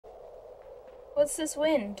What's this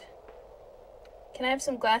wind? Can I have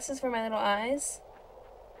some glasses for my little eyes?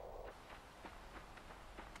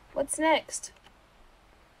 What's next?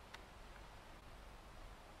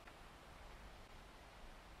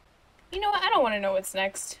 You know what? I don't want to know what's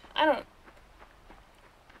next. I don't...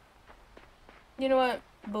 You know what?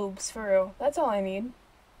 Boobs, for real. That's all I need.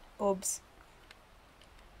 Boobs.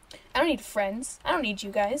 I don't need friends. I don't need you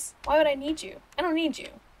guys. Why would I need you? I don't need you.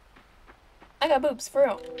 I got boobs, for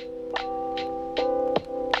real.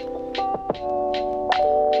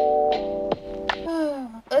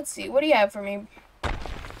 Let's see. What do you have for me?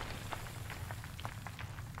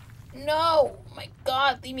 No! My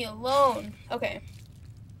God, leave me alone. Okay.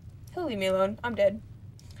 He'll leave me alone. I'm dead.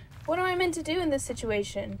 What am I meant to do in this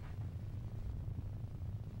situation?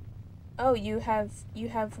 Oh, you have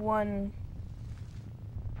one.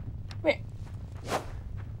 Come here.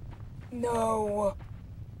 No.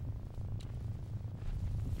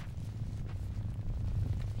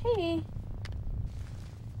 Hey.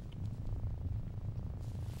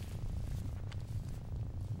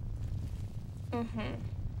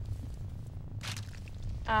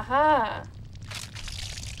 Aha.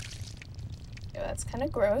 Yeah, that's kind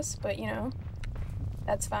of gross, but you know,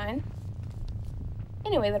 that's fine.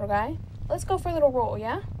 Anyway, little guy, let's go for a little roll,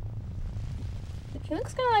 yeah? He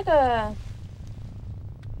looks kind of like a...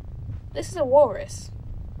 This is a walrus.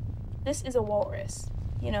 This is a walrus,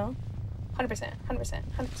 you know? 100%, 100%,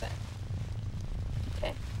 100%.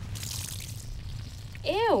 Okay.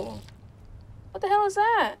 Ew. What the hell is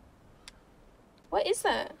that? What is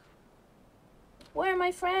that? Where are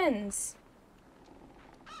my friends?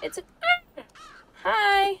 It's a...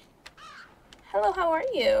 Hi. Hello, how are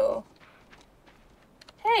you?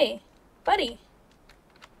 Hey, buddy.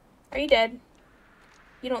 Are you dead?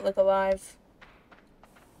 You don't look alive.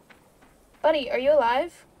 Buddy, are you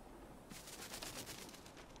alive?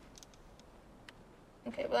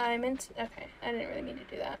 Okay, well, I meant to... Okay, I didn't really mean to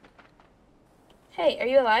do that. Hey, are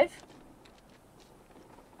you alive?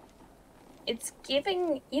 It's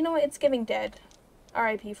giving... You know what? It's giving dead.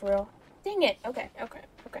 R.I.P. for real. Dang it. Okay.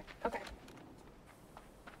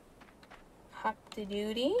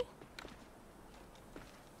 Hop-de-doody.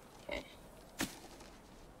 Okay.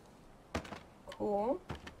 Cool.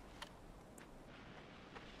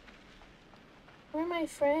 Where are my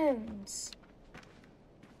friends?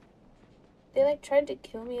 They, like, tried to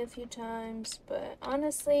kill me a few times, but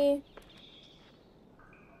honestly...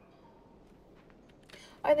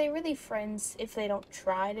 Are they really friends if they don't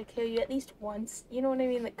try to kill you at least once? You know what I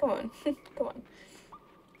mean? Like, come on. Come on.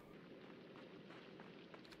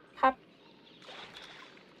 Hop.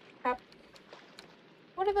 Hop.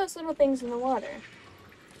 What are those little things in the water?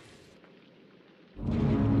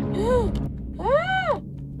 Ah!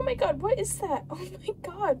 Oh my God, what is that? Oh my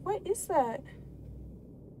God, what is that?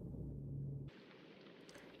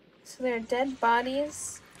 So there are dead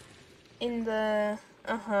bodies in the...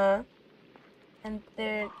 And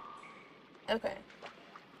they're... Okay.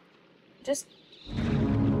 Just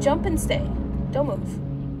jump and stay. Don't move.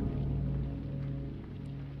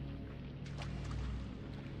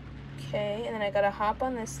 Okay, and then I gotta hop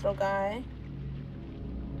on this little guy.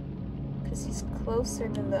 Because he's closer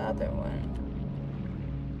to the other one.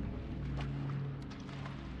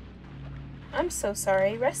 I'm so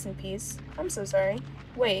sorry. Rest in peace. I'm so sorry.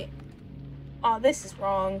 Wait. Oh, this is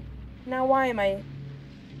wrong. Now why am I...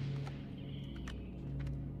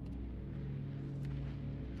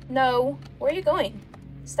 No. Where are you going?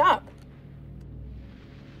 Stop.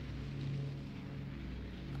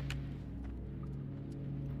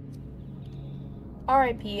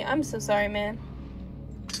 R.I.P. I'm so sorry, man.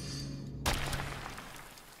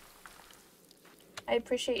 I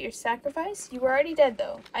appreciate your sacrifice. You were already dead,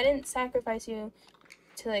 though. I didn't sacrifice you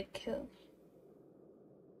to, like, kill.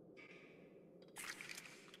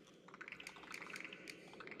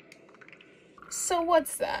 So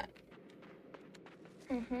what's that?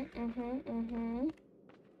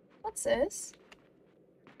 What's this?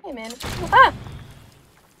 Hey, man. Ah!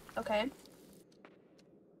 Okay.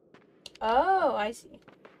 Oh, I see.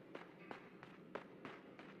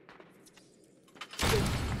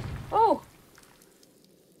 Oh!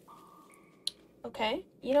 Okay.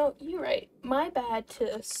 You know, you're right. My bad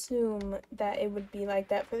to assume that it would be like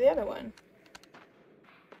that for the other one.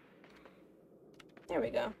 There we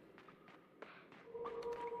go.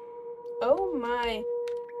 Oh my.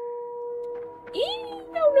 Eee!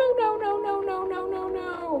 No. No.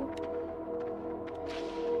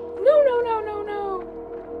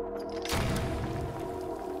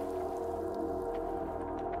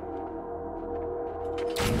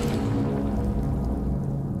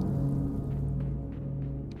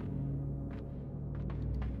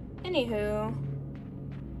 Anywho.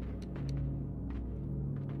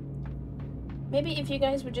 Maybe if you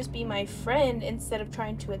guys would just be my friend instead of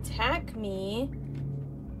trying to attack me.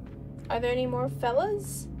 Are there any more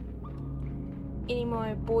fellas? Any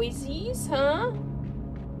more boysies, huh?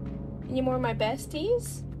 Any more of my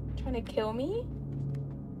besties? Trying to kill me?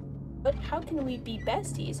 But how can we be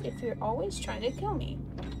besties if you're always trying to kill me?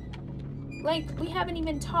 Like, we haven't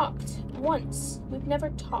even talked once. We've never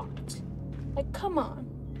talked. Like, come on.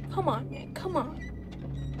 Come on, man. Come on.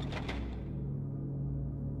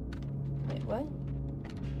 Wait, what?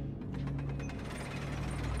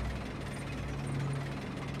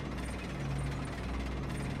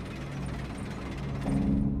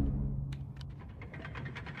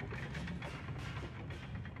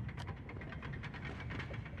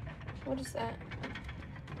 What is that?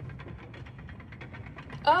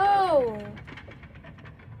 Oh!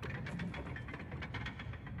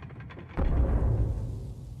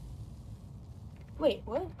 Wait,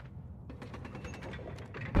 what?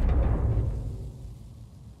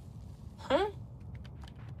 Huh?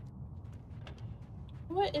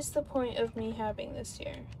 What is the point of me having this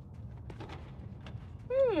here?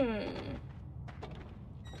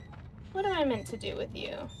 What am I meant to do with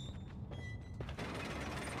you?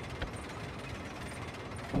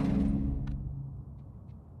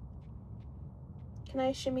 Can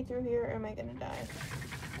I shimmy through here or am I gonna die?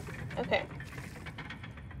 Okay.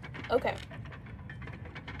 Okay.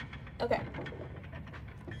 Okay.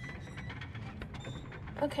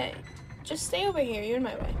 Okay. Just stay over here. You're in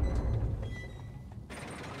my way.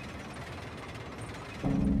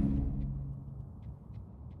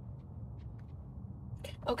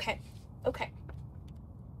 Okay. Okay.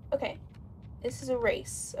 Okay. This is a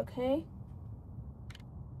race, okay?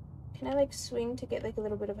 Can I, like, swing to get, like, a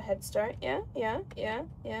little bit of a head start? Yeah? Yeah? Yeah?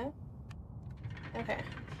 Yeah? Okay.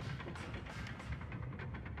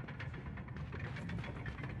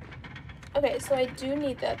 Okay, so I do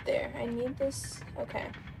need that there. I need this. Okay.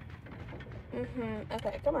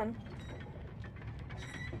 Okay, come on.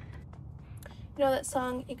 You know that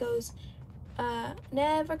song? It goes,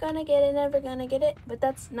 never gonna get it, never gonna get it. But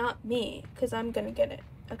that's not me, because I'm gonna get it.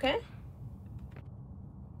 Okay?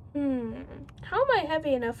 How am I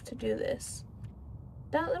heavy enough to do this?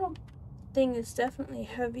 That little thing is definitely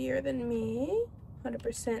heavier than me.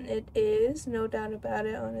 100% it is. No doubt about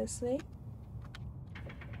it, honestly.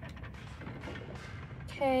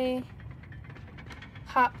 Okay.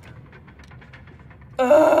 Hop.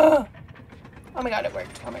 Ugh! Oh my god, it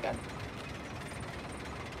worked. Oh my god.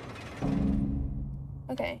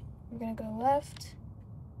 Okay. We're gonna go left,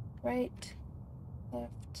 right,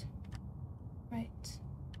 left, right.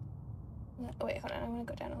 Oh, wait, hold on. I want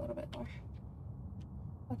to go down a little bit more.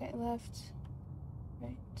 Okay, left,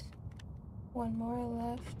 right. One more,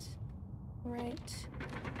 left, right.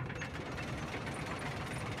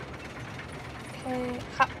 Okay,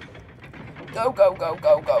 hop. Go, go, go,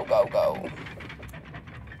 go, go, go, go.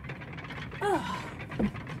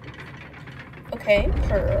 Okay,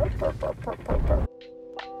 purr, purr, purr, purr, purr, purr.